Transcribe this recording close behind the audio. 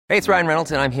Hey, it's Ryan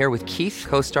Reynolds, and I'm here with Keith,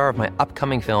 co-star of my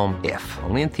upcoming film, If,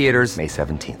 only in theaters May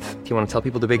 17th. Do you want to tell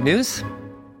people the big news?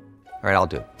 All right, I'll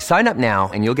do it. Sign up now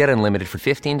and you'll get unlimited for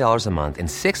 $15 a month and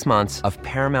 6 months of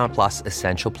Paramount Plus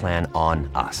Essential Plan on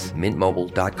us.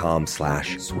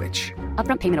 MintMobile.com/switch.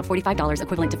 Upfront payment of $45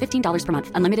 equivalent to $15 per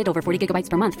month. Unlimited over 40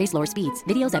 gigabytes per month. Face lower speeds.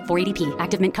 Videos at 480p.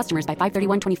 Active Mint customers by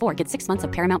 531.24 get 6 months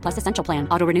of Paramount Plus Essential Plan.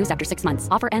 Auto renews after 6 months.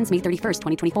 Offer ends May 31st,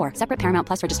 2024. Separate Paramount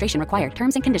Plus registration required.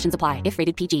 Terms and conditions apply if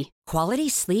rated PG. Quality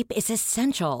sleep is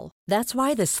essential. That's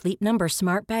why the Sleep Number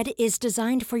Smart Bed is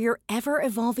designed for your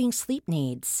ever-evolving sleep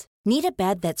needs. Need a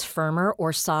bed that's firmer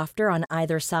or softer on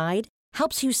either side?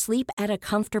 Helps you sleep at a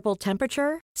comfortable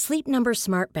temperature? Sleep Number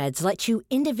Smart Beds let you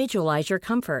individualize your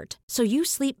comfort so you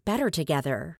sleep better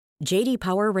together. J.D.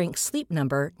 Power ranks Sleep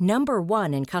Number number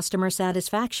 1 in customer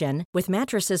satisfaction with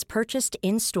mattresses purchased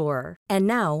in-store. And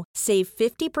now, save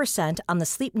 50% on the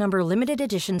Sleep Number Limited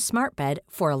Edition Smart Bed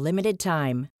for a limited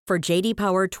time. For J.D.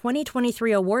 Power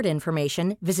 2023 award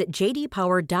information, visit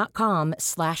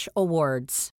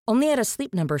jdpower.com/awards. Only at a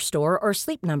Sleep Number store or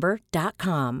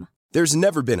sleepnumber.com. There's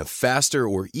never been a faster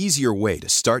or easier way to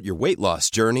start your weight loss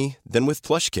journey than with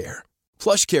PlushCare.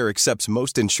 PlushCare accepts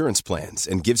most insurance plans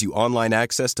and gives you online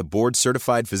access to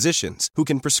board-certified physicians who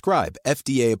can prescribe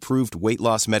FDA-approved weight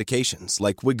loss medications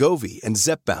like Wegovy and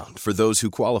Zepbound for those who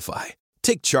qualify.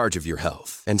 Take charge of your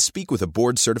health and speak with a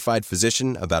board-certified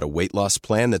physician about a weight loss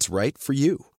plan that's right for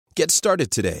you. Get started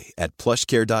today at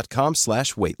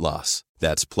plushcare.com/weight-loss.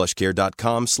 That's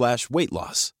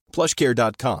plushcare.com/weight-loss.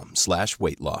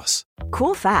 plushcare.com/weight-loss.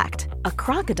 Cool fact, a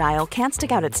crocodile can't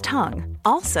stick out its tongue.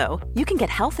 Also, you can get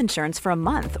health insurance for a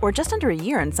month or just under a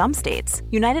year in some states.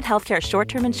 United Healthcare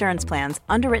short-term insurance plans,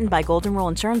 underwritten by Golden Rule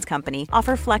Insurance Company,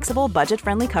 offer flexible,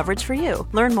 budget-friendly coverage for you.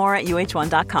 Learn more at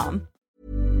uh1.com.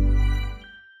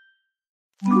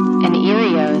 An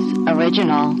Erios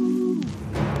original.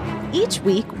 Each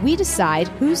week, we decide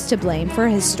who's to blame for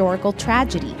a historical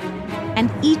tragedy.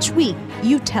 And each week,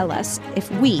 you tell us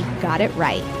if we got it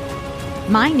right.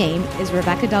 My name is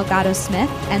Rebecca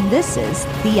Delgado-Smith, and this is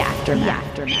The Aftermath.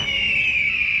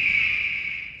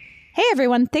 Hey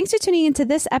everyone, thanks for tuning into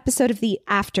this episode of The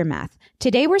Aftermath.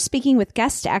 Today we're speaking with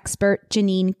guest expert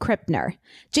Janine Krippner.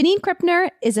 Janine Krippner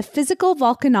is a physical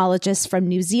volcanologist from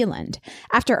New Zealand.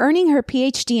 After earning her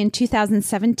PhD in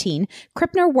 2017,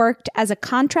 Krippner worked as a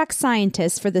contract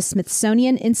scientist for the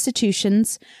Smithsonian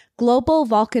Institution's Global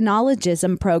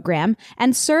Volcanologism program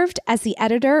and served as the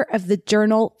editor of the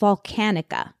journal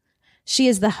Volcanica. She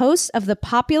is the host of the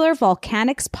popular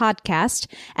Volcanics podcast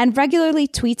and regularly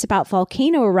tweets about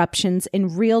volcano eruptions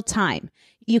in real time.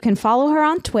 You can follow her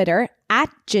on Twitter at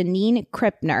Janine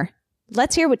Krippner.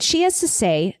 Let's hear what she has to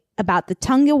say about the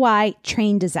Tangiwai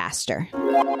train disaster.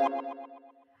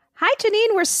 Hi,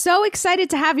 Janine. We're so excited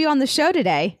to have you on the show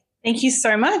today. Thank you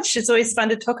so much. It's always fun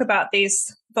to talk about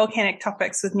these volcanic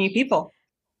topics with new people.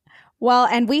 Well,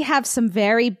 and we have some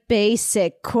very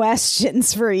basic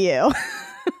questions for you.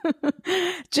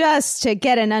 Just to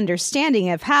get an understanding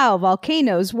of how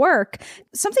volcanoes work.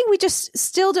 Something we just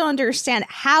still don't understand.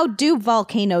 How do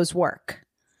volcanoes work?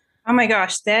 Oh my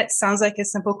gosh, that sounds like a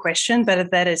simple question,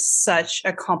 but that is such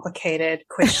a complicated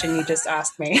question you just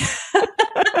asked me.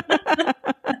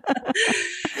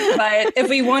 But if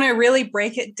we want to really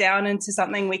break it down into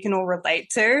something we can all relate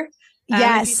to.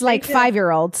 Yes, like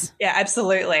 5-year-olds. Yeah,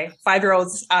 absolutely.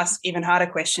 5-year-olds ask even harder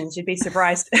questions. You'd be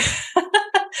surprised.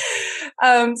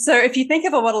 So if you think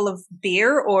of a bottle of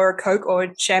beer or Coke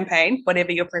or champagne,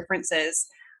 whatever your preference is,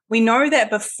 we know that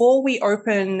before we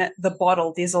open the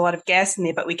bottle, there's a lot of gas in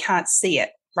there, but we can't see it,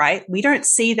 right? We don't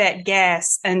see that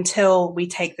gas until we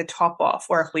take the top off,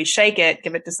 or if we shake it,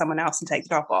 give it to someone else and take the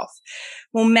top off.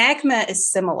 Well, magma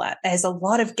is similar. It has a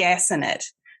lot of gas in it,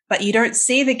 but you don't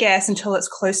see the gas until it's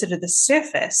closer to the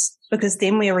surface, because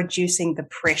then we are reducing the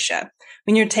pressure.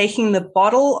 When you're taking the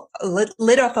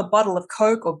lid off a bottle of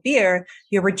Coke or beer,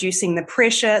 you're reducing the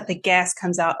pressure. The gas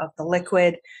comes out of the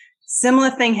liquid. Similar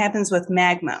thing happens with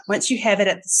magma. Once you have it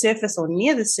at the surface or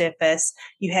near the surface,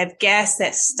 you have gas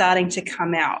that's starting to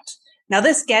come out. Now,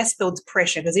 this gas builds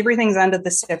pressure because everything's under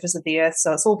the surface of the earth,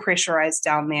 so it's all pressurized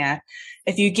down there.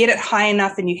 If you get it high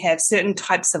enough and you have certain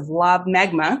types of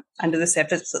magma under the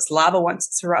surface, it's lava once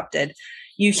it's erupted,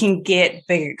 you can get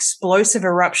big explosive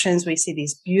eruptions. We see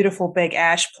these beautiful big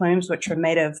ash plumes, which are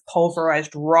made of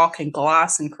pulverized rock and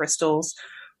glass and crystals,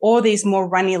 or these more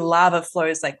runny lava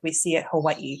flows like we see at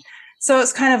Hawaii. So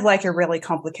it's kind of like a really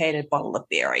complicated bottle of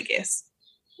beer, I guess.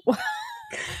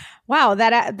 Wow,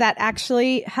 that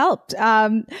actually helped.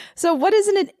 So what is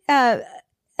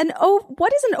an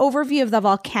what is an overview of the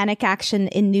volcanic action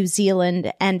in New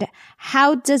Zealand, and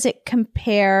how does it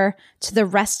compare to the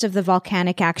rest of the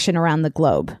volcanic action around the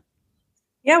globe?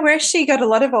 Yeah, we actually got a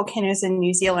lot of volcanoes in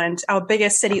New Zealand. Our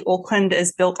biggest city, Auckland,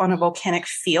 is built on a volcanic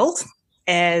field,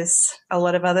 as a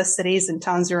lot of other cities and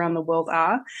towns around the world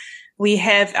are. We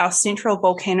have our central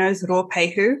volcanoes,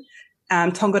 Ruapehu,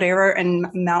 Tongariro, and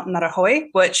Mount Narahoi,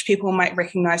 which people might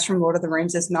recognize from Lord of the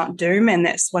Rings as Mount Doom, and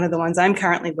that's one of the ones I'm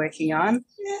currently working on.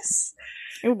 Yes.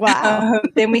 Wow.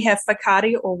 Then we have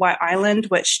Whakaari, or White Island,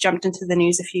 which jumped into the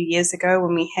news a few years ago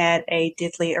when we had a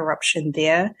deadly eruption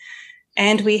there.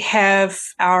 And we have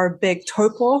our big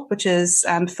Taupo, which is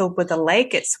filled with a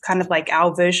lake. It's kind of like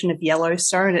our version of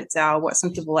Yellowstone. It's what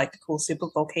some people like to call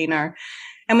supervolcano.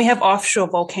 And we have offshore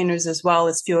volcanoes as well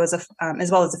as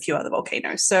a few other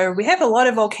volcanoes. So we have a lot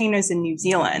of volcanoes in New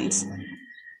Zealand,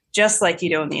 just like you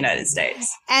do in the United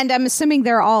States. And I'm assuming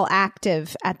they're all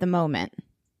active at the moment.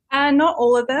 Not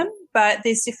all of them, but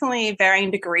there's definitely varying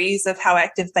degrees of how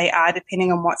active they are depending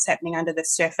on what's happening under the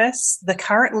surface. The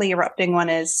currently erupting one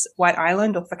is White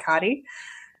Island, or Whakaari.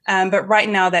 But right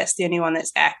now, that's the only one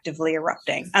that's actively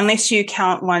erupting, unless you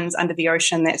count ones under the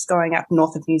ocean that's going up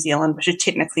north of New Zealand, which are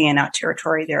technically in our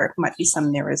territory. There might be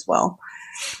some there as well.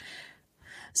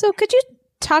 So could you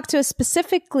talk to us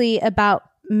specifically about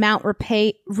Mount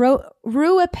Ruapehu?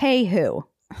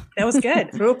 That was good.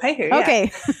 Ruapehu, yeah. Okay.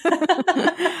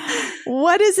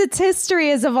 What is its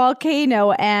history as a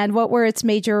volcano, and what were its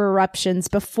major eruptions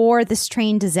before this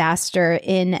train disaster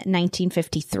in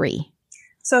 1953?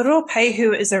 So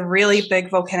Ruapehu is a really big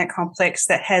volcanic complex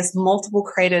that has multiple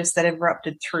craters that have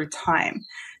erupted through time.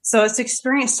 So it's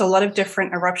experienced a lot of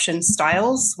different eruption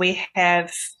styles. We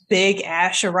have big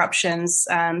ash eruptions,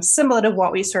 similar to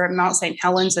what we saw at Mount St.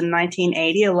 Helens in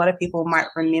 1980. A lot of people might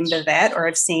remember that or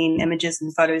have seen images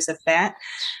and photos of that.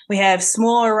 We have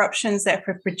smaller eruptions that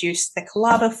have produced thick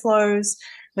lava flows.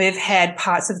 We've had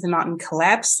parts of the mountain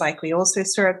collapse, like we also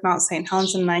saw at Mount St.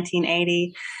 Helens in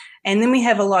 1980. And then we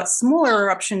have a lot smaller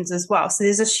eruptions as well. So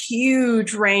there's this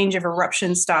huge range of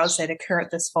eruption styles that occur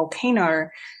at this volcano.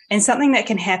 And something that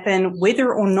can happen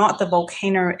whether or not the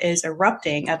volcano is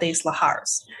erupting are these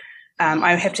lahars.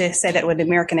 I have to say that with an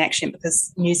American accent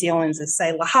because New Zealanders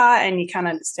say laha and you can't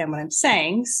understand what I'm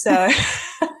saying. So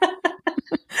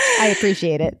I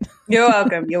appreciate it. You're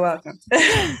welcome. You're welcome.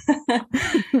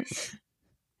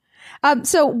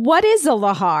 So what is a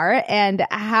lahar and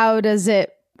how does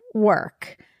it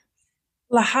work?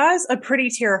 Lahars are pretty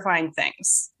terrifying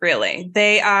things, really.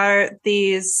 They are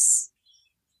these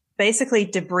basically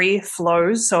debris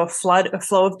flows, so a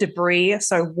flow of debris,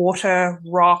 so water,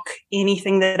 rock,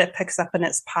 anything that it picks up in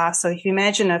its path. So if you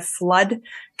imagine a flood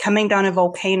coming down a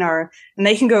volcano, and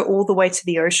they can go all the way to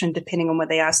the ocean depending on where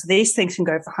they are. So these things can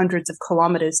go for hundreds of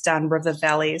kilometers down river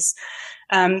valleys.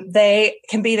 They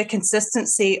can be the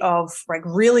consistency of like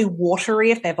really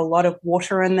watery if they have a lot of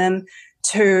water in them,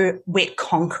 to wet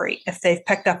concrete. If they've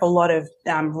picked up a lot of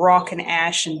rock and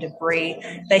ash and debris,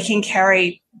 they can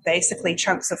carry basically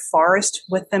chunks of forest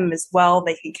with them as well.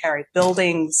 They can carry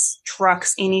buildings,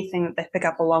 trucks, anything that they pick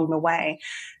up along the way.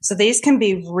 So these can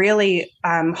be really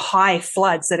high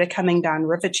floods that are coming down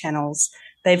river channels.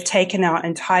 They've taken out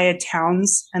entire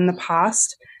towns in the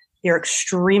past. They're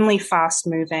extremely fast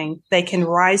moving. They can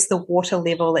rise the water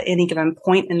level at any given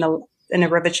point in a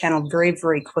river channel very,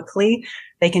 very quickly.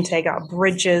 They can take out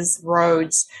bridges,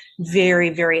 roads, very,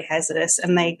 very hazardous.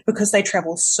 And because they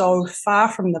travel so far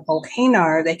from the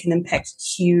volcano, they can impact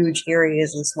huge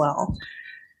areas as well.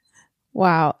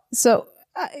 Wow. So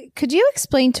could you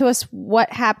explain to us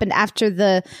what happened after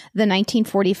the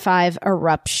 1945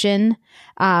 eruption?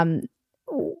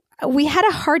 We had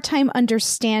a hard time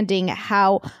understanding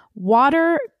how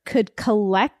water could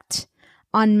collect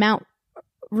on Mount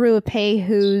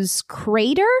Ruapehu's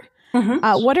crater.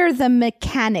 Mm-hmm. What are the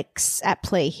mechanics at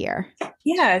play here?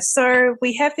 Yeah, so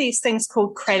we have these things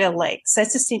called crater lakes.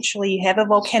 That's essentially you have a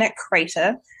volcanic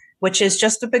crater, which is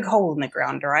just a big hole in the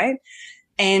ground, right?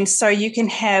 And so you can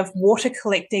have water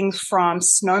collecting from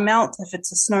snowmelt, if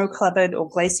it's a snow-covered or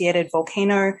glaciated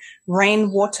volcano,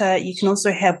 rainwater. You can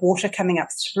also have water coming up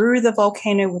through the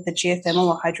volcano with a geothermal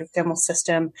or hydrothermal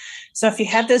system. So if you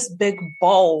have this big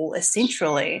bowl,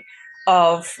 essentially,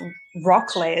 of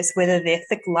rock layers, whether they're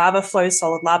thick lava flows,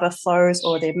 solid lava flows,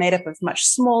 or they're made up of much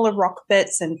smaller rock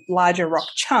bits and larger rock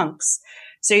chunks.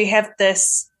 So you have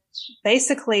this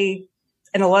basically,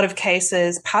 in a lot of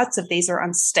cases, parts of these are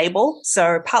unstable.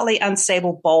 So partly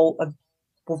unstable bowl of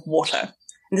water.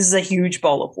 And this is a huge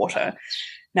bowl of water.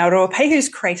 Now, Ruapehu's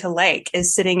crater lake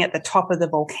is sitting at the top of the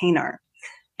volcano.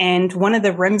 And one of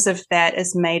the rims of that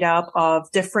is made up of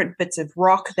different bits of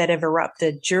rock that have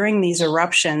erupted during these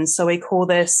eruptions. So we call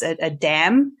this a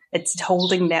dam. It's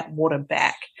holding that water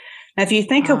back. Now, if you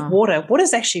think of water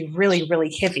is actually really,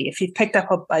 really heavy. If you've picked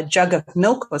up a jug of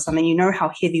milk or something, you know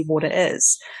how heavy water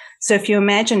is. So if you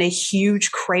imagine a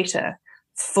huge crater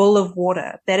full of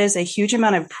water, that is a huge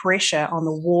amount of pressure on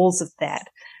the walls of that.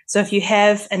 So if you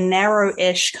have a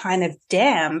narrow-ish kind of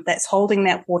dam that's holding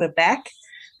that water back,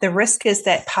 the risk is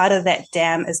that part of that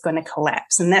dam is going to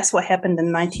collapse. And that's what happened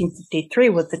in 1953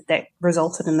 that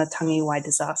resulted in the Tangiwai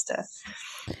disaster.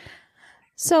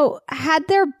 So had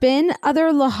there been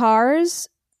other lahars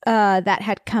that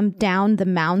had come down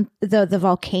the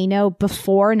volcano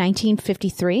before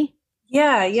 1953?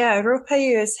 Yeah.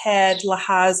 Ruapehu has had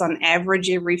lahars on average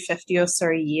every 50 or so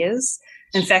years.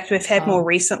 In fact, we've had more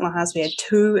recent lahars. We had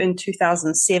 2 in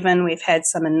 2007. We've had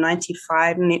some in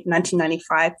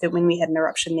 1995, that when we had an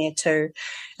eruption there too.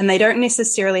 And they don't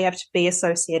necessarily have to be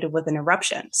associated with an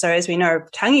eruption. So as we know,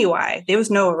 Tangiwai, there was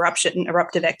no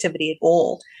eruptive activity at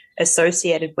all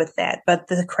associated with that. But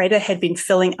the crater had been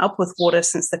filling up with water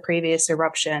since the previous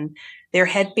eruption. There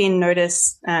had been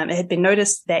noticed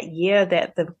that year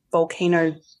that the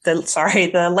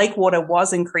lake water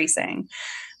was increasing,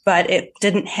 but it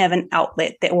didn't have an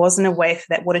outlet. There wasn't a way for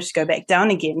that water to go back down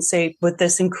again. So with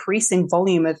this increasing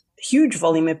huge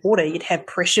volume of water, you'd have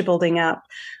pressure building up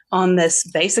on this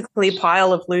basically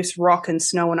pile of loose rock and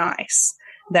snow and ice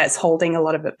that's holding a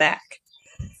lot of it back.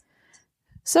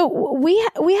 So we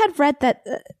had read that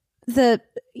the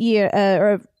year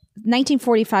or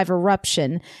 1945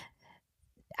 eruption.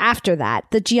 After that,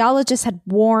 the geologists had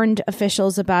warned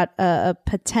officials about a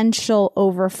potential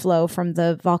overflow from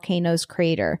the volcano's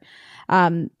crater.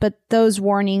 But those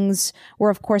warnings were,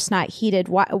 of course, not heeded.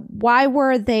 Why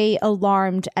were they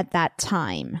alarmed at that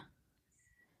time?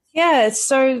 Yeah,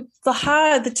 so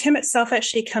the term itself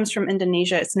actually comes from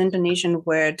Indonesia. It's an Indonesian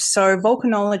word. So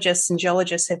volcanologists and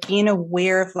geologists have been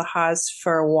aware of lahars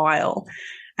for a while.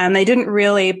 And they didn't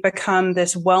really become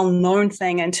this well-known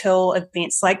thing until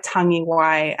events like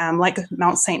Tangiwai, like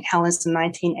Mount St. Helens in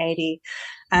 1980.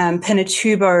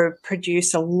 Pinatubo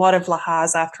produced a lot of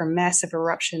lahars after a massive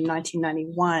eruption in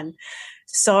 1991.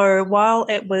 So while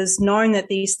it was known that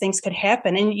these things could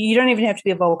happen, and you don't even have to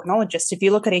be a volcanologist, if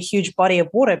you look at a huge body of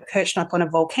water perched up on a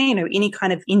volcano, any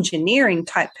kind of engineering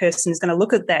type person is going to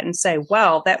look at that and say,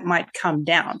 well, that might come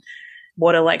down.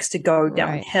 Water likes to go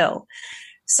downhill. Right.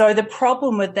 So the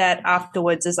problem with that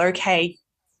afterwards is, okay,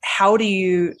 how do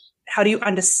you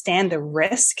understand the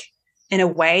risk in a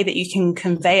way that you can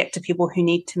convey it to people who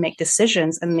need to make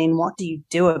decisions? And then what do you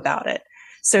do about it?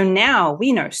 So now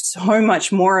we know so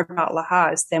much more about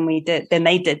lahars than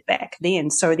they did back then.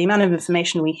 So the amount of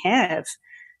information we have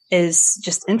is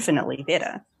just infinitely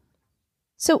better.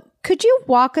 So could you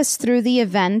walk us through the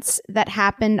events that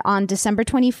happened on December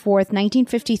 24th,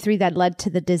 1953 that led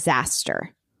to the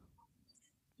disaster?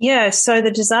 Yeah, so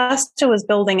the disaster was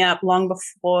building up long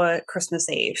before Christmas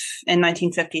Eve in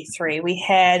 1953. We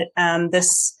had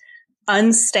this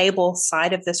unstable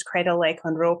side of this crater lake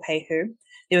on Ruapehu.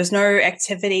 There was no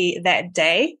activity that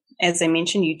day. As I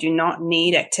mentioned, you do not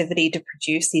need activity to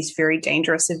produce these very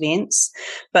dangerous events.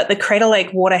 But the crater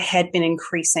lake water had been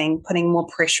increasing, putting more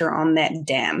pressure on that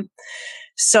dam.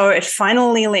 So it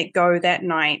finally let go that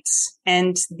night.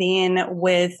 And then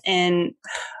within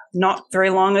not very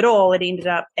long at all, it ended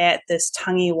up at this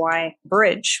Tangiwai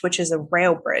bridge, which is a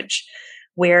rail bridge,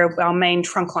 where our main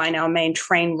trunk line, our main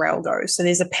train rail goes. So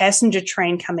there's a passenger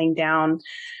train coming down.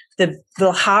 The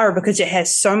lahar, because it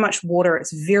has so much water,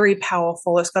 it's very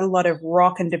powerful. It's got a lot of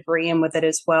rock and debris in with it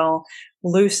as well.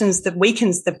 Weakens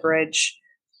the bridge.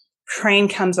 Train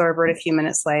comes over it a few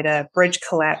minutes later. Bridge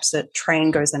collapses. Train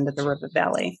goes into the river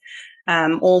valley.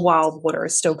 All while water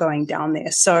is still going down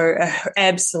there. So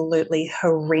absolutely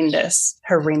horrendous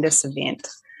event.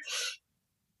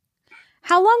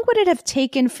 How long would it have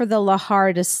taken for the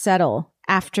lahar to settle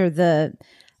after the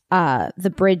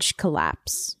bridge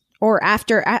collapse? Or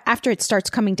after it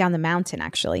starts coming down the mountain,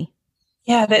 actually?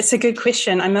 Yeah, that's a good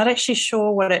question. I'm not actually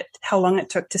sure how long it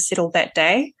took to settle that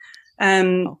day.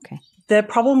 Okay. The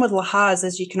problem with lahars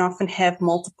is you can often have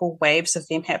multiple waves of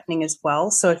them happening as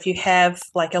well. So if you have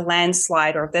like a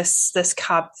landslide or this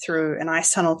carved through an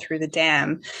ice tunnel through the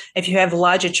dam, if you have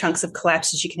larger chunks of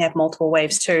collapses, you can have multiple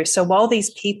waves too. So while these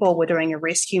people were doing a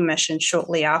rescue mission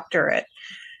shortly after it,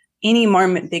 any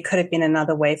moment there could have been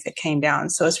another wave that came down.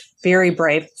 So it's very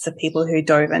brave for people who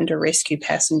dove in to rescue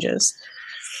passengers.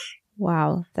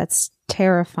 Wow, that's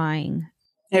terrifying.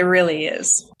 It really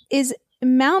is. Is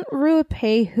Mount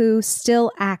Ruapehu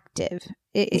still active?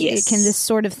 Yes. Can this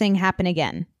sort of thing happen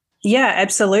again? Yeah,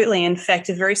 absolutely. In fact,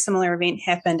 a very similar event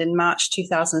happened in March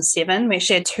 2007. We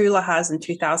actually had two lahars in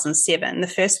 2007. The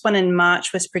first one in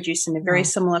March was produced in a very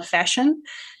similar fashion,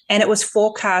 and it was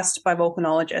forecast by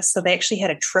volcanologists. So they actually had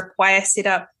a tripwire set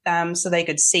up so they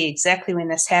could see exactly when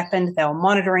this happened. They were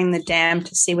monitoring the dam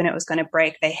to see when it was going to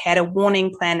break. They had a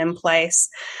warning plan in place.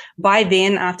 By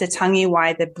then, after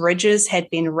Tangiwai, the bridges had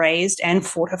been raised and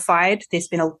fortified. There's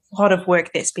been a lot of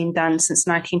work that's been done since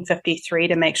 1953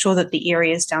 to make sure that the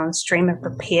areas downstream are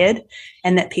prepared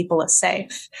and that people are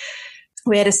safe.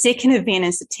 We had a second event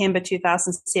in September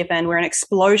 2007 where an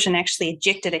explosion actually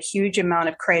ejected a huge amount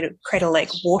of Crater Lake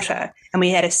water. And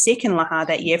we had a second lahar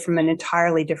that year from an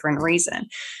entirely different reason.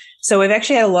 So we've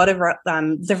actually had a lot of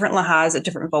different lahars at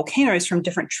different volcanoes from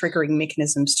different triggering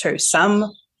mechanisms too.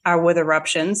 Some are with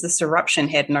eruptions. This eruption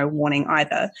had no warning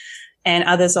either. And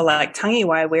others are like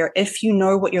Tangiwai, where if you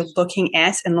know what you're looking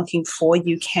at and looking for,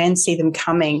 you can see them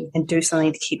coming and do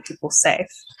something to keep people safe.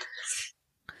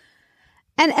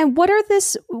 And what are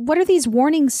these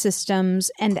warning systems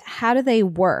and how do they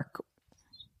work?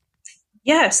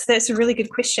 Yes, that's a really good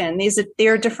question.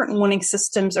 There are different warning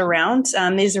systems around.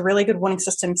 There's a really good warning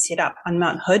system set up on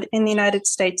Mount Hood in the United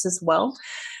States as well.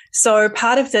 So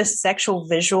part of this is actual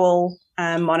visual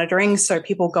monitoring, so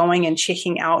people going and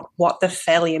checking out what the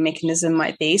failure mechanism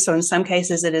might be. So in some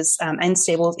cases, it is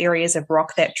unstable areas of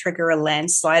rock that trigger a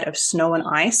landslide of snow and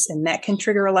ice, and that can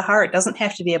trigger a lahar. It doesn't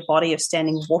have to be a body of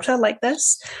standing water like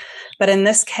this. But in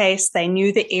this case, they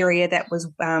knew the area that was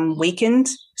weakened,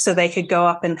 so they could go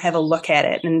up and have a look at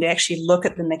it and actually look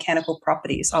at the mechanical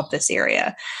properties of this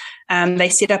area. They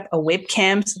set up a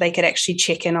webcam so they could actually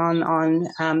check in on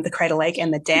the Crater Lake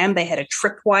and the dam. They had a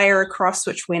tripwire across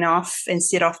which went off and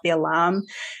set off the alarm.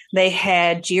 They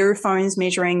had geophones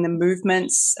measuring the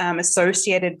movements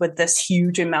associated with this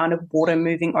huge amount of water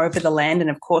moving over the land. And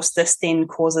of course, this then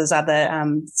causes other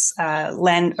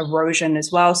land erosion as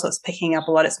well. So it's picking up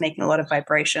a lot. It's making a lot of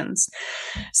vibrations.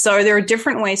 So there are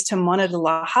different ways to monitor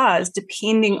lahars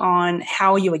depending on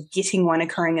how you are getting one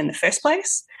occurring in the first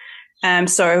place.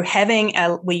 So having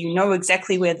where you know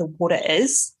exactly where the water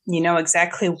is, you know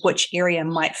exactly which area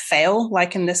might fail,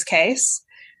 like in this case,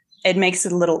 it makes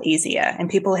it a little easier. And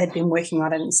people had been working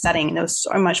on it and studying, and there was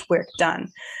so much work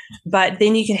done. But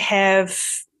then you could have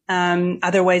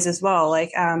other ways as well,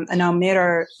 like in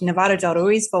Almero, Nevada del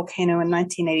Ruiz volcano in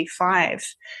 1985,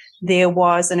 there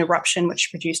was an eruption which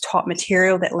produced hot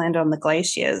material that landed on the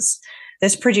glaciers.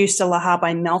 This produced a lahar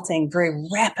by melting very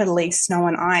rapidly snow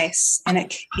and ice.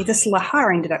 And this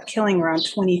lahar ended up killing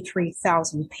around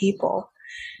 23,000 people.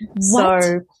 What?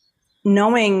 So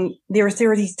knowing there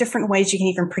are these different ways you can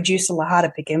even produce a lahar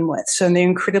to begin with. So they're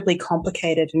incredibly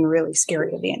complicated and really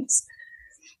scary events.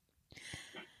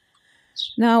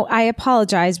 No, I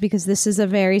apologize because this is a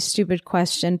very stupid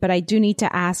question, but I do need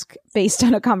to ask based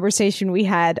on a conversation we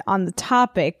had on the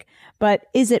topic. But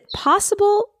is it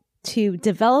possible to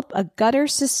develop a gutter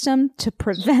system to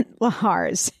prevent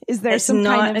lahars? Is there some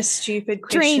kind of a stupid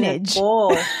question drainage at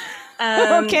all?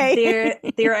 Okay.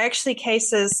 There are actually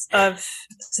cases of,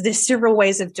 so there's several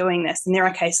ways of doing this, and there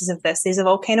are cases of this. There's a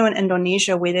volcano in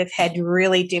Indonesia where they've had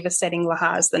really devastating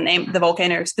lahars.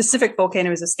 The specific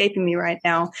volcano is escaping me right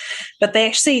now, but they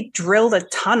actually drilled a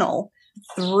tunnel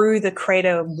through the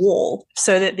crater wall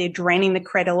so that they're draining the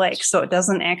crater lake so it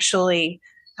doesn't actually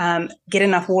get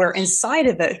enough water inside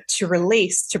of it to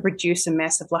produce a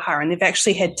massive lahar. And they've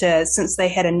actually had to, since they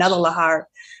had another lahar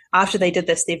after they did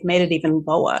this, they've made it even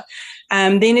lower.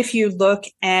 Then if you look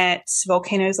at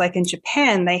volcanoes like in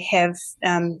Japan, they have,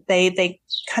 they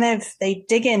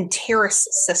dig in terrace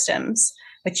systems,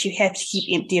 which you have to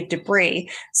keep empty of debris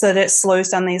so that it slows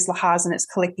down these lahars and it's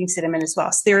collecting sediment as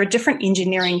well. So there are different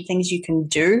engineering things you can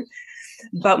do.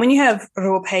 But when you have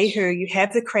Ruapehu, you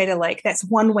have the crater lake. That's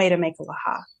one way to make a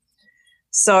lahar.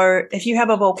 So if you have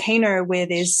a volcano where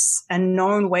there's a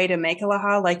known way to make a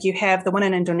lahar, like you have the one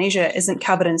in Indonesia isn't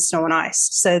covered in snow and ice.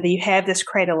 So that you have this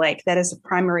crater lake. That is a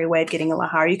primary way of getting a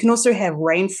lahar. You can also have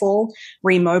rainfall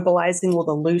remobilizing all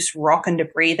the loose rock and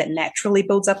debris that naturally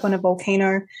builds up on a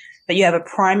volcano. But you have a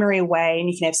primary way and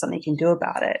you can have something you can do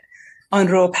about it. On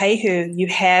Ruapehu, you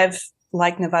have,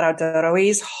 like Nevada del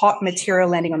Ruiz, hot material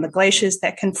landing on the glaciers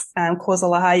that can cause a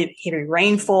lahar. You have heavy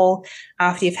rainfall.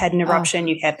 After you've had an eruption,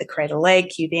 you have the crater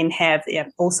lake. You then have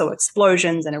also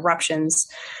explosions and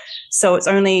eruptions. So it's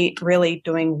only really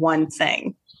doing one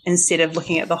thing instead of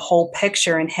looking at the whole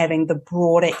picture and having the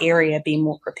broader area be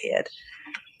more prepared.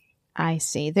 I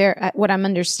see. What I'm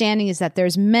understanding is that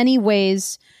there's many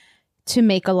ways to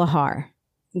make a lahar.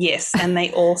 Yes, and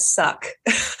they all suck.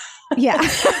 Yeah.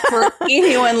 For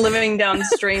anyone living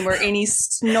downstream or any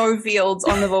snowfields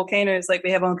on the volcanoes like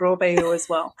we have on Ruapehu as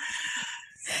well.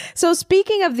 So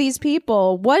speaking of these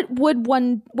people,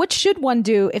 what should one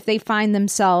do if they find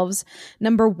themselves,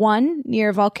 number one, near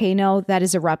a volcano that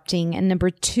is erupting, and number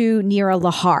two, near a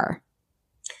lahar?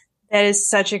 That is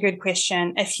such a good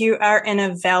question. If you are in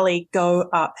a valley, go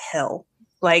uphill.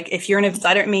 Like if you're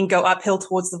I don't mean go uphill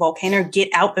towards the volcano, get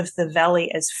out of the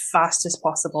valley as fast as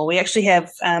possible. We actually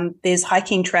have, there's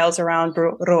hiking trails around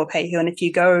Ruapehu. And if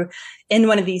you go in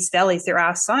one of these valleys, there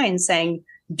are signs saying,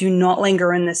 do not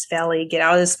linger in this valley, get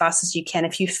out as fast as you can.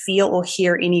 If you feel or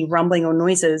hear any rumbling or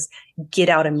noises, get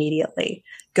out immediately,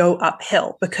 go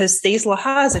uphill, because these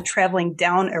lahars are traveling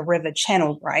down a river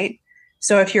channel, right?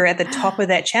 So if you're at the top of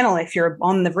that channel, if you're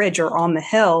on the ridge or on the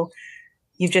hill,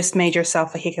 you've just made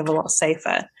yourself a heck of a lot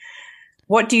safer.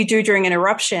 What do you do during an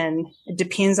eruption? It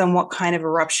depends on what kind of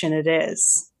eruption it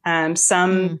is.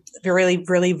 Some really,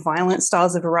 really violent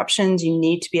styles of eruptions, you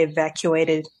need to be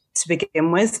evacuated to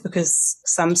begin with, because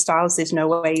some styles, there's no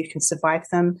way you can survive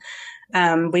them.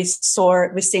 We've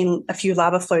seen a few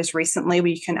lava flows recently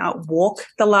where you can outwalk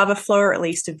the lava flow, or at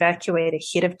least evacuate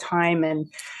ahead of time. And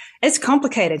it's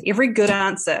complicated. Every good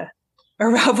answer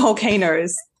around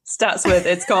volcanoes starts with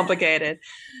it's complicated.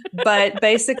 But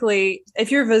basically,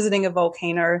 if you're visiting a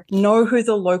volcano, know who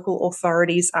the local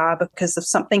authorities are, because if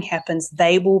something happens,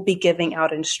 they will be giving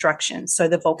out instructions. So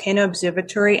the Volcano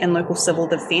Observatory and local civil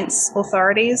defense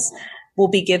authorities will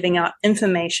be giving out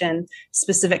information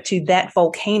specific to that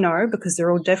volcano, because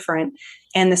they're all different,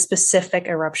 and the specific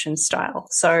eruption style.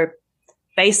 So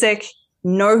basic,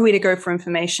 know where to go for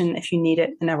information if you need it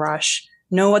in a rush.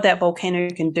 Know what that volcano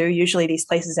can do. Usually these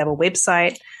places have a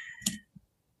website.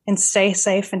 And stay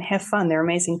safe and have fun. They're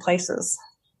amazing places.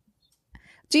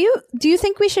 Do you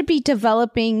think we should be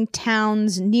developing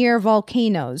towns near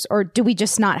volcanoes, or do we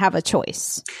just not have a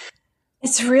choice?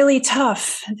 It's really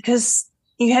tough, because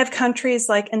you have countries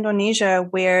like Indonesia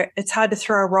where it's hard to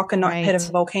throw a rock and not hit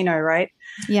a volcano, right?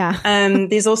 Yeah.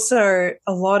 There's also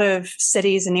a lot of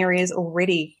cities and areas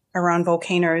already around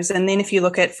volcanoes. And then if you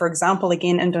look at, for example,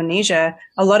 again, Indonesia,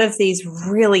 a lot of these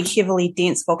really heavily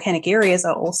dense volcanic areas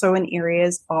are also in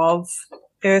areas of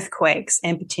earthquakes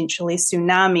and potentially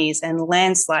tsunamis and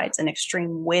landslides and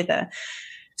extreme weather.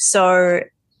 So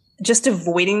just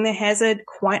avoiding the hazard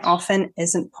quite often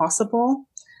isn't possible.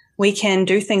 We can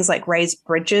do things like raise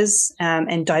bridges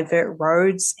and divert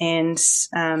roads and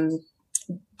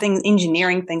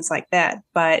engineering things like that.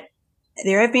 But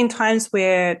there have been times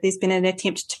where there's been an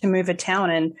attempt to move a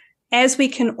town, and as we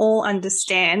can all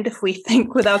understand, if we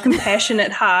think with our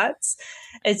compassionate hearts,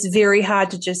 it's very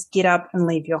hard to just get up and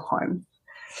leave your home.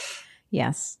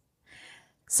 Yes.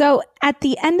 So at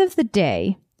the end of the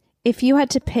day, if you had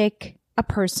to pick a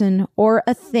person or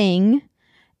a thing,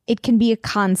 it can be a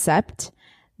concept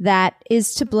that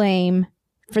is to blame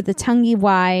for the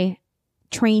Tangiwai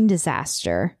train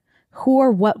disaster. Who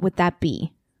or what would that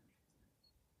be?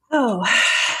 Oh,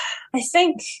 I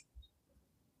think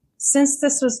since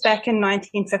this was back in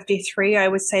 1953, I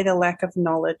would say the lack of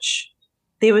knowledge.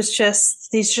 There's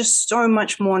just so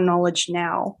much more knowledge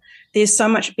now. There's so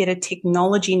much better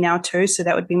technology now too. So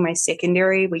that would be my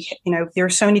secondary. There are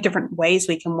so many different ways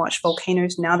we can watch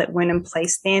volcanoes now that weren't in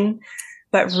place then.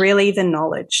 But really the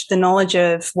knowledge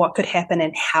of what could happen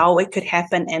and how it could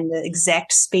happen and the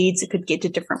exact speeds it could get to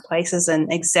different places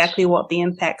and exactly what the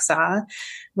impacts are,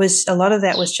 a lot of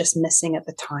that was just missing at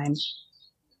the time.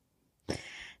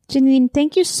 Janine,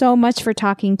 thank you so much for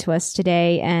talking to us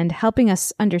today and helping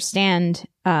us understand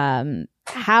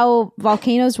how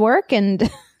volcanoes work and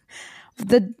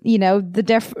the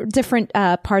different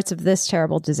parts of this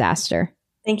terrible disaster.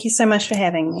 Thank you so much for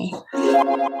having me.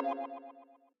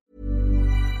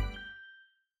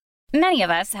 Many of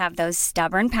us have those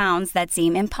stubborn pounds that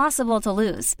seem impossible to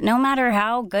lose, no matter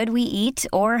how good we eat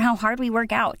or how hard we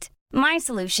work out. My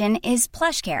solution is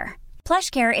PlushCare.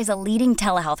 PlushCare is a leading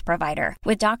telehealth provider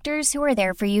with doctors who are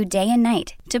there for you day and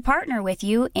night to partner with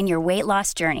you in your weight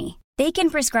loss journey. They can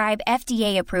prescribe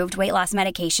FDA-approved weight loss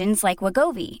medications like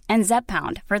Wegovy and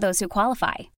Zepbound for those who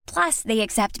qualify. Plus, they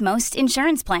accept most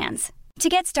insurance plans. To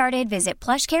get started, visit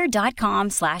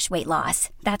plushcare.com/weightloss.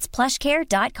 That's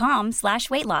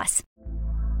plushcare.com/weightloss.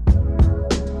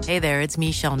 Hey there, it's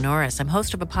Michelle Norris. I'm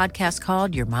host of a podcast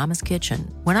called Your Mama's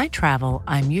Kitchen. When I travel,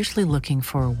 I'm usually looking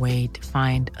for a way to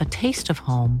find a taste of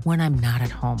home when I'm not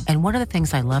at home. And one of the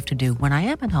things I love to do when I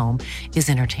am at home is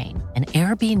entertain. And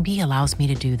Airbnb allows me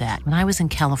to do that. When I was in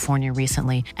California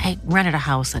recently, I rented a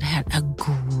house that had a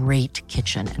great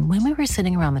kitchen. And when we were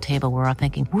sitting around the table, we were all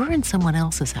thinking, we're in someone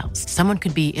else's house. Someone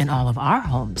could be in all of our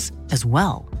homes as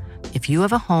well. If you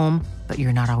have a home, but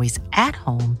you're not always at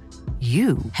home,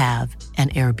 you have an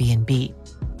Airbnb.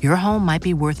 Your home might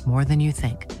be worth more than you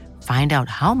think. Find out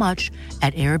how much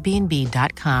at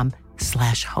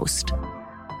airbnb.com/host.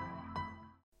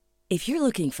 If you're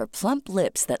looking for plump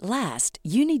lips that last,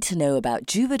 you need to know about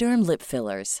Juvederm lip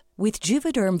fillers. With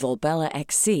Juvederm Volbella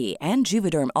XC and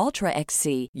Juvederm Ultra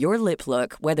XC, your lip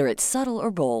look, whether it's subtle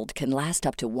or bold, can last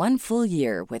up to 1 full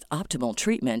year with optimal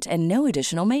treatment and no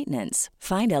additional maintenance.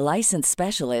 Find a licensed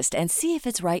specialist and see if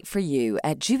it's right for you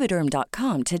at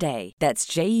Juvederm.com today. That's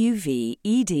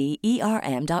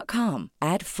JUVEDERM.com.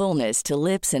 Add fullness to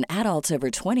lips in adults over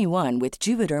 21 with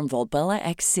Juvederm Volbella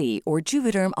XC or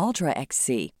Juvederm Ultra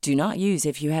XC. Do not use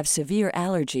if you have severe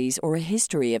allergies or a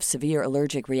history of severe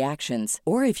allergic reactions,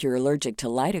 or if you're allergic to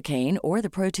lidocaine or the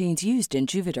proteins used in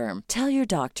Juvederm. Tell your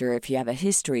doctor if you have a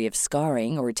history of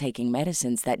scarring or taking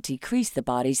medicines that decrease the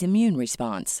body's immune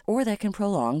response or that can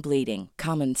prolong bleeding.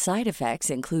 Common side effects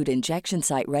include injection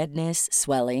site redness,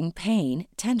 swelling, pain,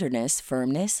 tenderness,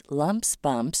 firmness, lumps,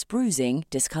 bumps, bruising,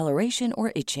 discoloration,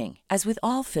 or itching. As with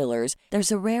all fillers,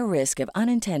 there's a rare risk of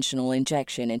unintentional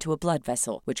injection into a blood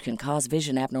vessel, which can cause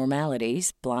vision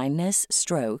abnormalities, blindness,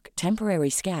 stroke, temporary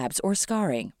scabs, or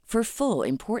scarring. For full,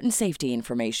 important safety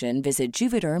information, visit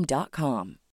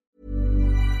Juvederm.com.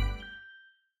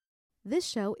 This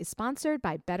show is sponsored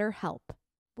by BetterHelp.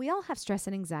 We all have stress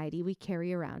and anxiety we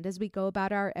carry around as we go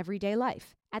about our everyday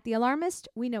life. At The Alarmist,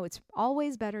 we know it's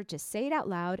always better to say it out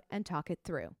loud and talk it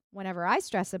through. Whenever I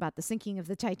stress about the sinking of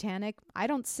the Titanic, I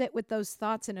don't sit with those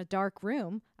thoughts in a dark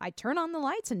room. I turn on the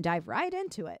lights and dive right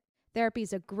into it. Therapy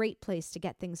is a great place to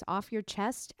get things off your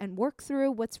chest and work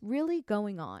through what's really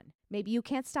going on. Maybe you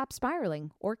can't stop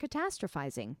spiraling or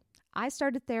catastrophizing. I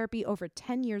started therapy over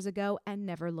 10 years ago and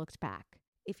never looked back.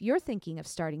 If you're thinking of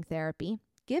starting therapy,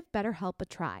 give BetterHelp a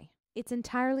try. It's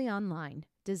entirely online,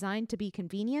 designed to be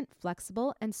convenient,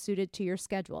 flexible, and suited to your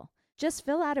schedule. Just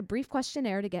fill out a brief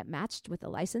questionnaire to get matched with a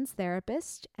licensed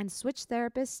therapist and switch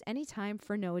therapists anytime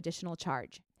for no additional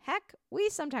charge. Heck, we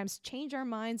sometimes change our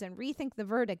minds and rethink the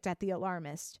verdict at The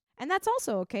Alarmist. And that's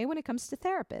also okay when it comes to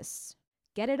therapists.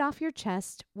 Get it off your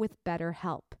chest with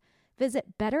BetterHelp.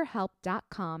 Visit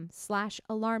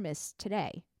betterhelp.com/alarmist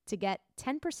today to get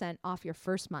 10% off your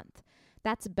first month.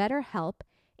 That's BetterHelp,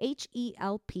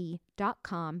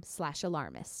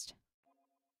 HELP.com/alarmist.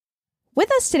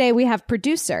 With us today, we have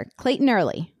producer Clayton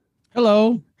Early.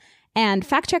 Hello. And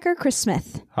fact checker Chris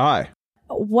Smith. Hi.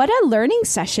 What a learning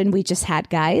session we just had,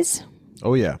 guys.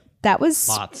 Oh, yeah. That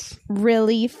was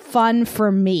really fun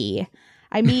for me.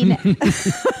 I mean,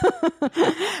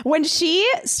 when she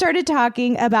started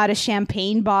talking about a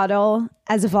champagne bottle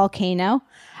as a volcano,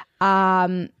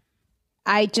 I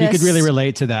just... You could really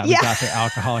relate to that. Yeah. We got the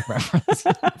alcoholic reference.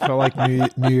 Felt like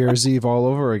New Year's Eve all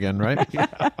over again, right?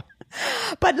 Yeah.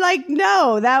 But like,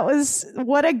 no, that was...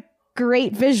 What a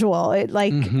great visual. It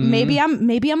like maybe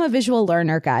I'm a visual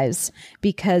learner, guys,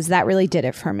 because that really did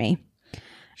it for me.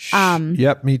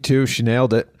 Yep, me too. She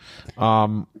nailed it.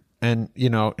 And you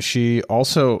know, she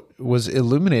also was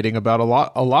illuminating about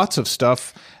lots of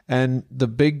stuff. And the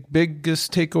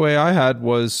biggest takeaway I had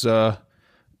was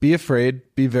be afraid,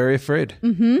 be very afraid.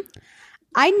 Mm-hmm.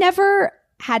 I never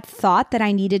had thought that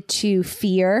I needed to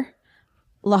fear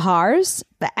lahars.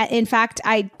 In fact,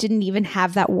 I didn't even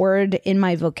have that word in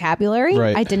my vocabulary.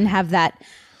 Right. I didn't have that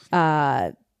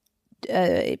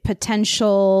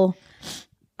potential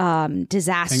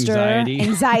disaster.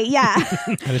 Anxiety. Yeah.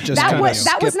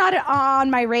 that was not on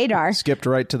my radar. Skipped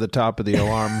right to the top of the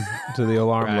alarm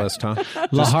list, huh?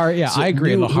 Lahar, yeah, I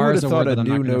agree. Lahar is a word that I'm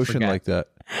not new gonna notion forget. like that.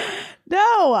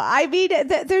 No, I mean,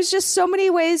 there's just so many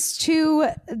ways to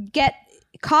get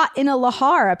caught in a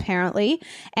lahar, apparently,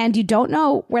 and you don't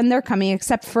know when they're coming,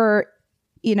 except for,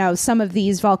 you know, some of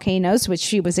these volcanoes, which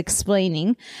she was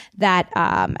explaining, that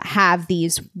have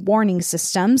these warning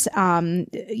systems,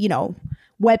 you know,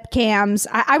 webcams.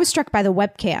 I was struck by the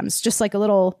webcams, just like a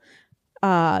little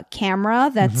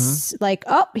camera that's like,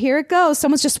 oh, here it goes.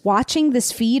 Someone's just watching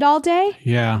this feed all day.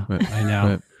 Yeah, I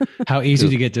know. How easy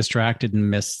to get distracted and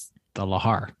miss the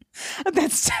lahar.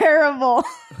 That's terrible.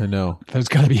 I know. There's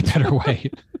got to be a better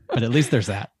way, but at least there's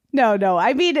that. No.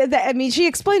 I mean, she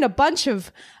explained a bunch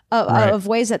of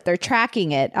ways that they're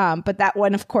tracking it. But that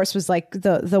one, of course, was like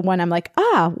the one I'm like,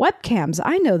 webcams.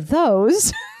 I know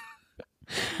those.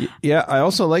 Yeah. I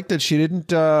also like that she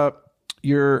didn't,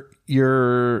 your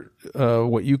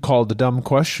what you called the dumb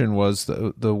question was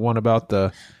the one about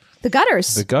the The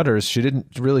gutters. The gutters, she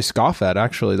didn't really scoff at,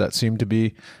 actually. That seemed to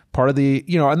be part of the,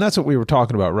 and that's what we were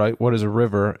talking about, right? What is a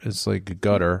river? It's like a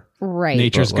gutter. Right.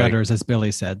 Nature's gutters, as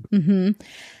Billy said. Mm-hmm.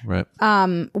 Right.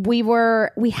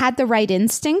 We had the right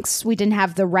instincts. We didn't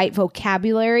have the right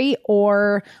vocabulary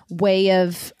or way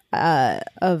of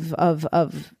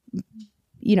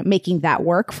making that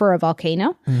work for a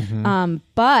volcano. Mm-hmm.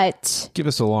 But give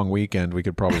us a long weekend. We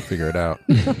could probably figure it out.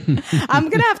 I'm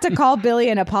going to have to call Billy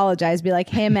and apologize. Be like,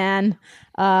 hey, man,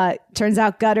 turns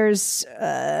out gutters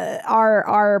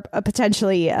are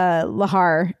potentially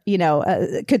lahar,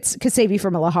 could save you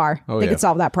from a lahar. They could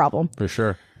solve that problem. For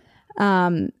sure.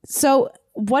 So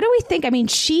what do we think? I mean,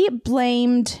 she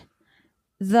blamed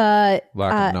the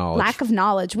lack of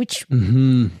knowledge, which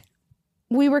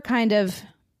we were kind of...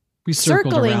 We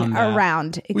circling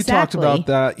around. Exactly. We talked about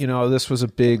that. This was a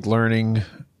big learning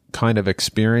kind of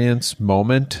experience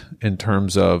moment in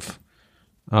terms of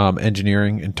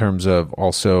engineering, in terms of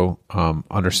also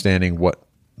understanding what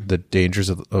the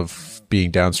dangers of being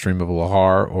downstream of a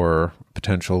lahar or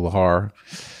potential lahar.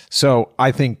 So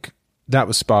I think that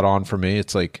was spot on for me.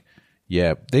 It's like,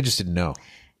 yeah, they just didn't know.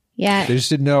 Yeah. They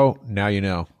just didn't know. Now you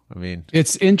know. I mean,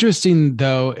 it's interesting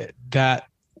though that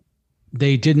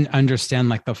they didn't understand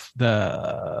like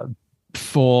the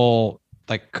full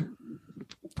like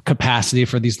capacity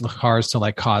for these lahars to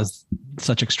like cause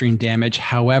such extreme damage.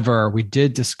 However, we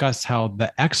did discuss how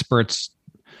the experts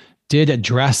did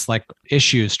address like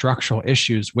structural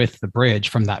issues with the bridge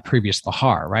from that previous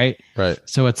lahar, right? Right.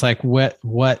 So it's like,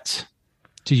 what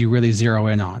do you really zero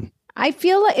in on? I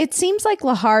feel like it seems like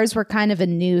lahars were kind of a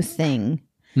new thing.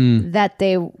 That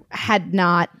they had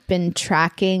not been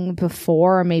tracking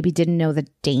before, or maybe didn't know the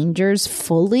dangers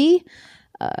fully.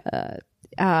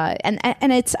 And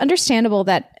it's understandable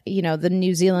that, the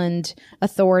New Zealand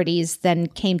authorities then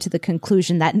came to the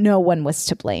conclusion that no one was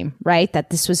to blame, right?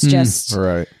 That this was just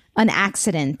an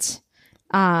accident.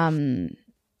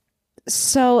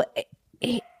 So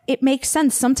it makes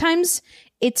sense. Sometimes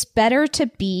it's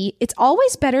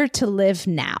always better to live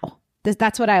now.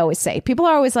 That's what I always say. People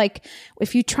are always like,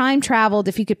 if you time traveled,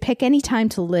 if you could pick any time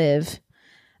to live,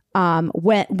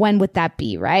 when would that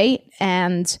be, right?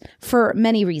 And for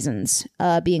many reasons,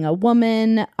 being a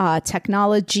woman,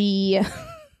 technology,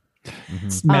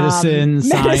 medicine,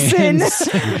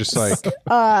 science. You're just like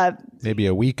maybe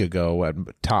a week ago at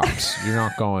tops. You're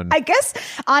not going. I guess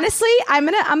honestly, I'm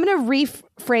gonna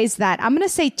rephrase that. I'm gonna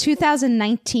say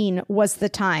 2019 was the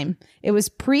time. It was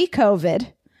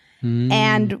pre-COVID.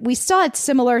 And we still had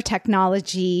similar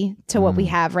technology to what we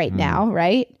have right now,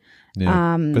 right?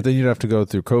 Yeah. But then you'd have to go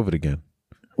through COVID again.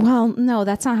 Well, no,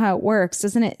 that's not how it works,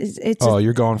 isn't it?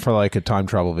 You're going for like a time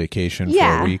travel vacation for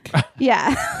a week.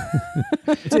 Yeah.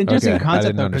 It's an interesting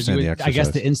concept, though, because I guess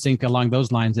the instinct along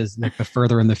those lines is like the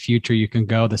further in the future you can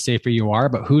go, the safer you are.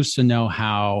 But who's to know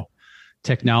how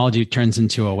technology turns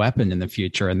into a weapon in the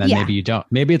future? And then maybe you don't.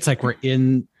 Maybe it's like we're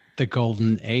in the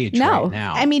golden age right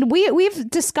now. I mean, we've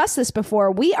discussed this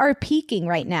before. We are peaking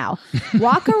right now.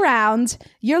 Walk around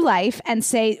your life and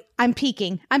say, I'm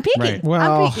peaking. I'm peaking. Right.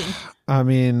 Well, I'm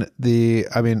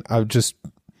peaking. I just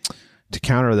to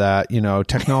counter that,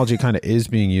 technology kind of is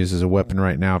being used as a weapon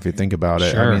right now. If you think about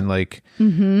it, sure. I mean, like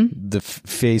the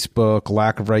Facebook,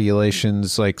 lack of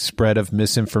regulations, like spread of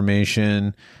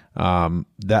misinformation,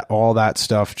 that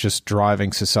stuff just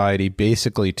driving society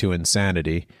basically to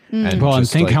insanity. And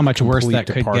think how much worse that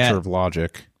could get. Of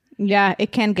logic. Yeah,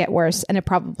 it can get worse, and it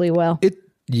probably will. It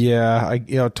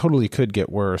totally could get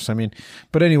worse. I mean,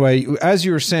 but anyway, as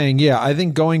you were saying, I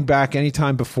think going back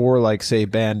anytime before, like say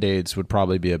Band-Aids would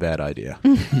probably be a bad idea.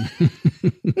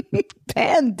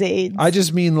 Band-Aids. I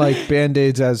just mean like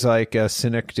Band-Aids as like a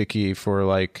synecdoche for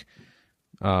like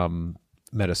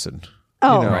medicine.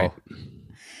 Oh, right.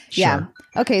 Yeah. Sure.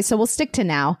 Okay, so we'll stick to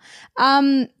now.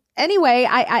 Anyway,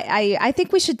 I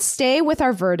think we should stay with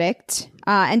our verdict.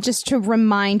 And just to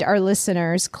remind our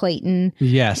listeners, Clayton.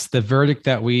 Yes, the verdict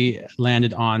that we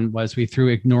landed on was we threw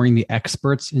ignoring the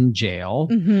experts in jail.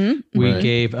 Mm-hmm. We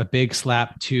gave a big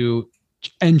slap to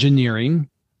engineering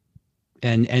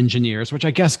and engineers, which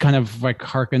I guess kind of like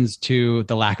harkens to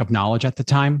the lack of knowledge at the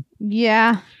time.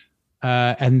 Yeah.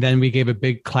 And then we gave a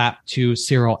big clap to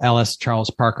Cyril Ellis, Charles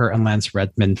Parker, and Lance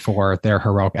Redmond for their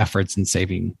heroic efforts in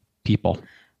saving people.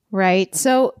 Right.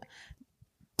 So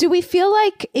do we feel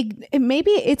like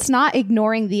maybe it's not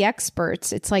ignoring the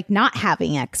experts? It's like not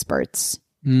having experts.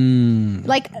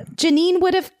 Like Janine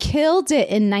would have killed it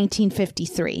in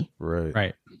 1953.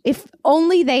 Right. If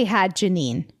only they had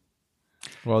Janine.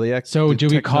 Well, so do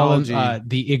we call them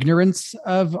the ignorance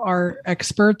of our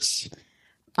experts?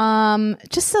 I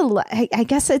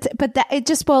guess it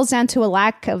just boils down to a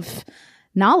lack of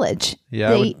knowledge.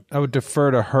 Yeah, I would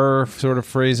defer to her sort of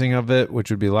phrasing of it, which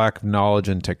would be lack of knowledge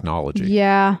and technology.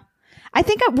 Yeah. I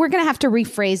think we're going to have to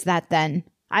rephrase that then.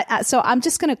 So I'm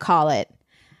just going to call it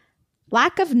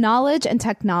lack of knowledge and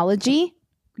technology.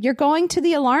 You're going to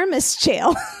the alarmist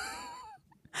jail.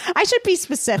 I should be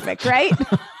specific, right?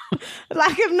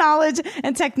 Lack of knowledge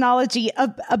and technology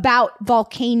about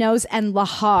volcanoes and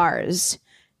lahars.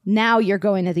 Now you're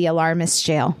going to the alarmist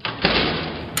jail.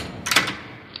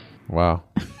 Wow.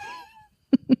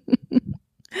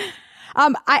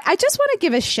 I just want to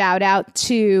give a shout out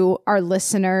to our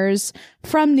listeners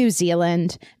from New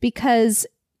Zealand because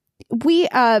we,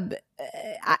 right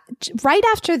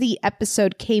after the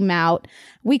episode came out,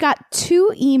 we got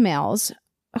 2 emails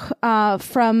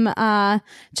from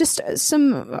just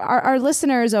some our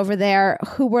listeners over there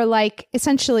who were like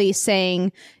essentially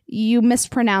saying, you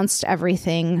mispronounced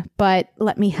everything, but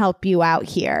let me help you out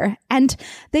here. And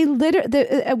we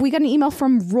got an email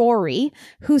from Rory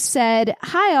who said,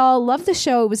 hi all, love the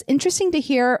show. It was interesting to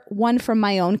hear one from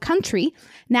my own country.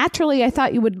 Naturally, I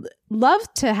thought you would love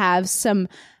to have some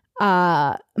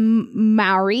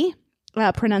Maori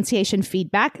pronunciation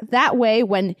feedback. That way,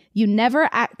 when you never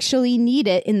actually need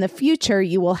it in the future,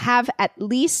 you will have at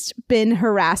least been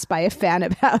harassed by a fan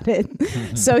about it.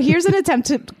 So here's an attempt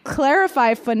to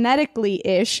clarify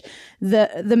phonetically-ish.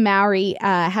 The Maori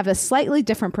have a slightly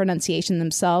different pronunciation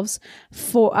themselves,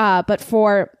 but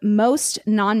for most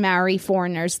non-Maori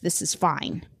foreigners, this is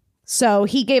fine. So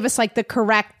he gave us like the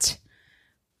correct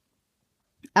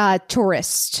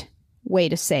tourist way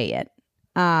to say it.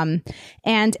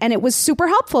 And it was super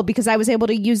helpful because I was able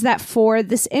to use that for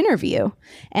this interview.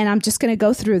 And I'm just going to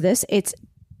go through this. It's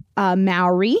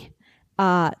Maori,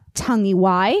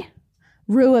 Tangiwai,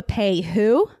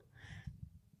 Ruapehu,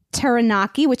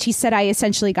 Taranaki, which he said I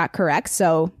essentially got correct.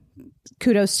 So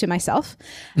kudos to myself.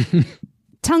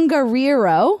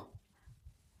 Tongariro,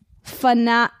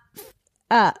 Fanaehu,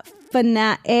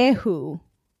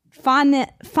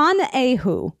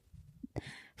 Fanaehu.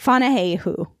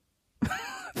 Fanaehu.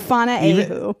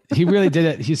 He really did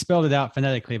it. He spelled it out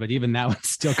phonetically, but even that one's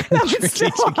still kind of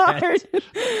tricky to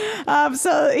get.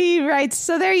 So he writes,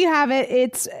 so there you have it.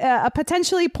 It's a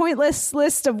potentially pointless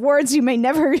list of words you may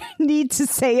never need to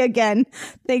say again.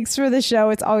 Thanks for the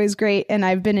show. It's always great. And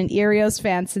I've been an Erios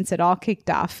fan since it all kicked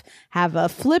off. Have a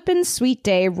flippin' sweet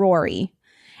day, Rory.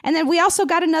 And then we also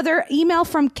got another email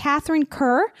from Catherine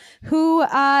Kerr, who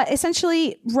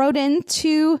essentially wrote in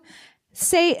to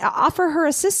offer her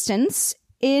assistance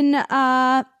in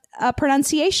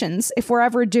pronunciations if we're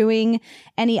ever doing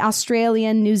any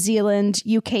Australian, New Zealand,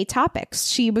 UK topics.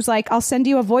 She was like, I'll send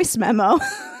you a voice memo.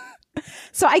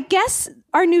 So I guess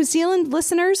our New Zealand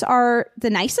listeners are the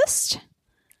nicest.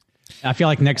 I feel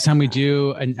like next time we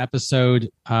do an episode,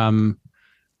 about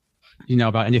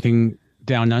anything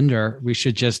down under, we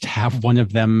should just have one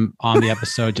of them on the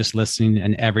episode just listening,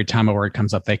 and every time a word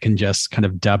comes up, they can just kind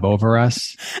of dub over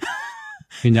us.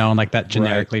 Like that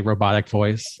generically robotic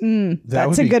voice.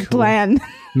 That's a good plan.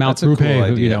 Mount Rupe,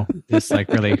 it's like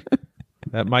really.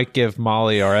 That might give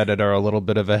Molly, our editor, a little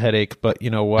bit of a headache, but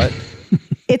you know what?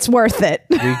 It's worth it.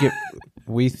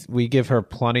 We give her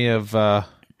plenty of.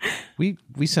 We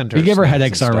send her. We give her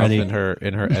headaches already in her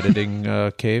editing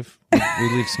cave.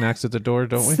 We leave snacks at the door,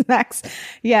 don't we? Snacks.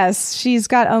 Yes, she's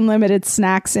got unlimited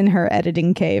snacks in her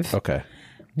editing cave. Okay.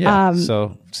 Yeah.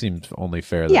 So seems only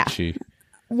fair that she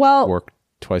worked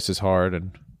twice as hard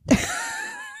and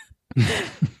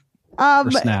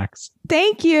for snacks.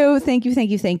 Thank you to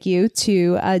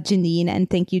Janine, and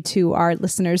thank you to our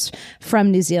listeners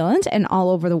from New Zealand and all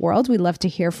over the world. We love to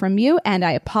hear from you, and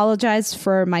I apologize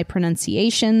for my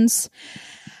pronunciations.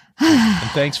 And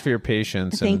thanks for your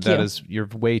patience. You're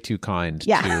way too kind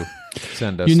to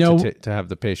send us to have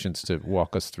the patience to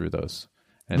walk us through those.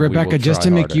 And Rebecca, just to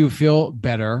make you feel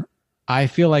better, I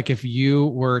feel like if you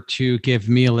were to give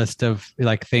me a list of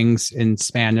like things in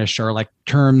Spanish or like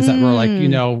terms that were like,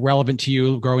 relevant to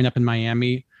you growing up in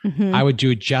Miami, I would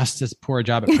do just as poor a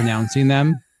job at pronouncing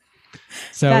them.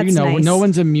 So, That's nice. No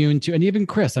one's immune to, and even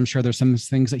Chris, I'm sure there's some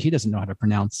things that he doesn't know how to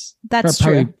pronounce. That's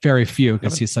probably true. Very few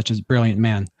because he's such a brilliant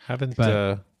man. Haven't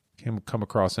come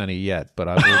across any yet, but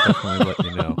I will definitely let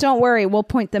you know. Don't worry. We'll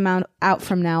point them out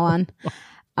from now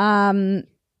on.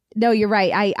 No, you're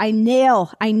right. I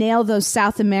nail those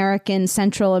South American,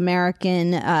 Central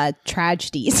American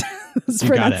tragedies. You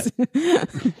got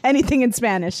it. Anything in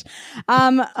Spanish.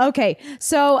 Okay,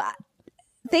 so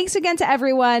thanks again to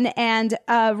everyone, and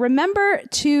remember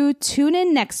to tune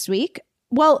in next week.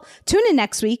 Well, tune in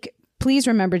next week. Please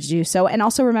remember to do so, and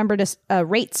also remember to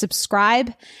rate,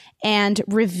 subscribe, and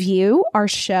review our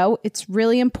show. It's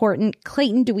really important.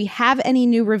 Clayton, do we have any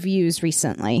new reviews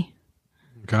recently?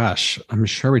 Gosh, I'm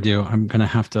sure we do. I'm going to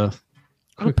have to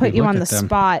I'll put you on the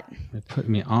spot. Put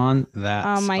me on that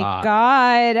Oh my spot.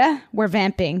 God. We're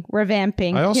vamping.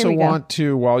 I also want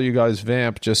to, while you guys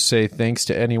vamp, just say thanks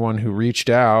to anyone who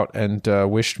reached out and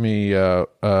wished me a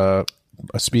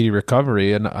speedy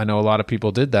recovery. And I know a lot of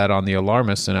people did that on the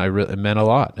Alarmist, and it meant a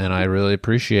lot. And I really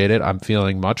appreciate it. I'm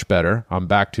feeling much better. I'm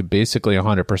back to basically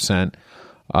 100%.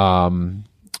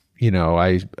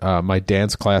 My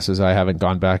dance classes I haven't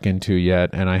gone back into yet,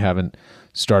 and I haven't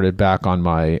started back on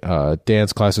my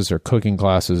dance classes or cooking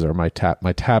classes or my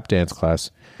tap dance class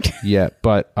yet,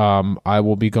 but I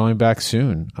will be going back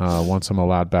soon once I'm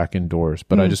allowed back indoors.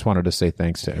 But I just wanted to say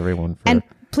thanks to everyone and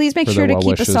please make sure to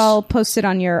keep us all posted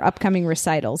on your upcoming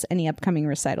recitals, any upcoming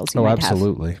recitals you might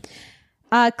absolutely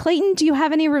have. Clayton, do you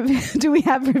have any do we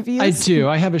have reviews? I do.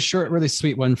 I have a short, really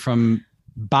sweet one from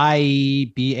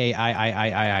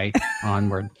B-A-I-I-I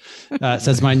onward.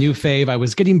 Says, my new fave, I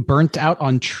was getting burnt out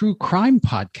on true crime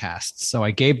podcasts, so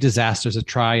I gave Disasters a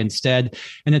try instead,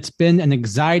 and it's been an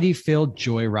anxiety-filled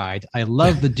joyride. I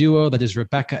love the duo that is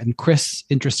Rebecca and Chris,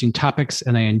 interesting topics,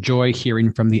 and I enjoy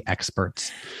hearing from the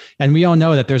experts. And we all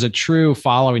know that there's a true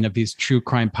following of these true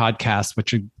crime podcasts,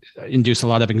 which induce a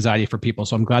lot of anxiety for people.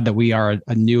 So I'm glad that we are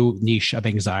a new niche of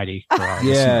anxiety for our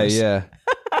listeners. Yeah.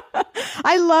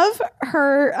 I love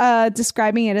her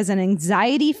describing it as an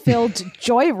anxiety-filled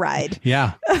joyride.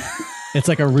 Yeah. It's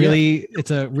like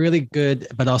it's a really good,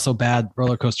 but also bad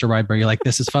roller coaster ride where you're like,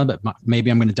 this is fun, but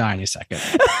maybe I'm going to die in a second.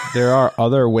 There are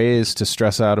other ways to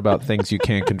stress out about things you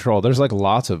can't control. There's like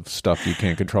lots of stuff you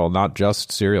can't control, not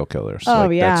just serial killers. Oh,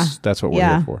 like, yeah. That's what we're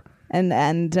here for.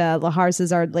 And Lahar's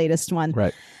is our latest one.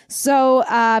 Right. So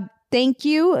thank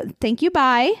you. Thank you.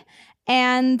 Bye.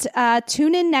 And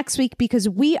tune in next week because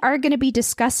we are going to be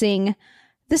discussing,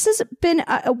 this has been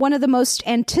one of the most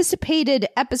anticipated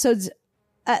episodes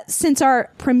since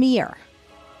our premiere.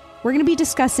 We're going to be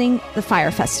discussing the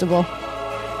Fire Festival.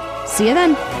 See you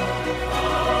then.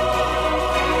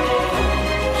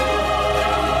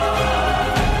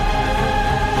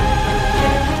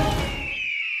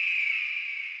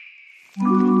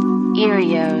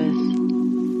 Erios.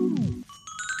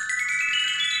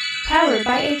 Powered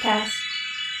by Acast.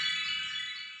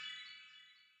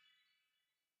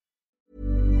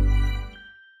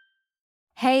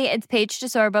 Hey, it's Paige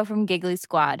DeSorbo from Giggly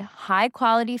Squad. High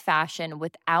quality fashion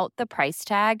without the price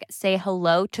tag. Say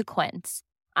hello to Quince.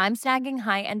 I'm snagging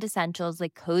high-end essentials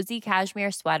like cozy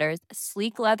cashmere sweaters,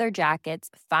 sleek leather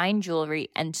jackets, fine jewelry,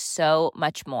 and so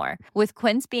much more. With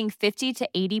Quince being 50 to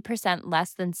 80%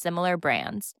 less than similar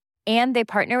brands. And they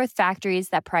partner with factories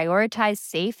that prioritize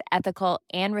safe, ethical,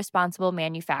 and responsible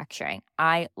manufacturing.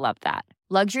 I love that.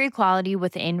 Luxury quality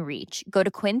within reach. Go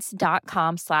to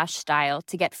quince.com/style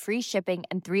to get free shipping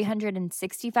and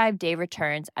 365-day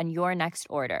returns on your next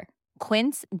order.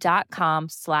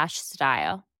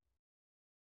 Quince.com/style.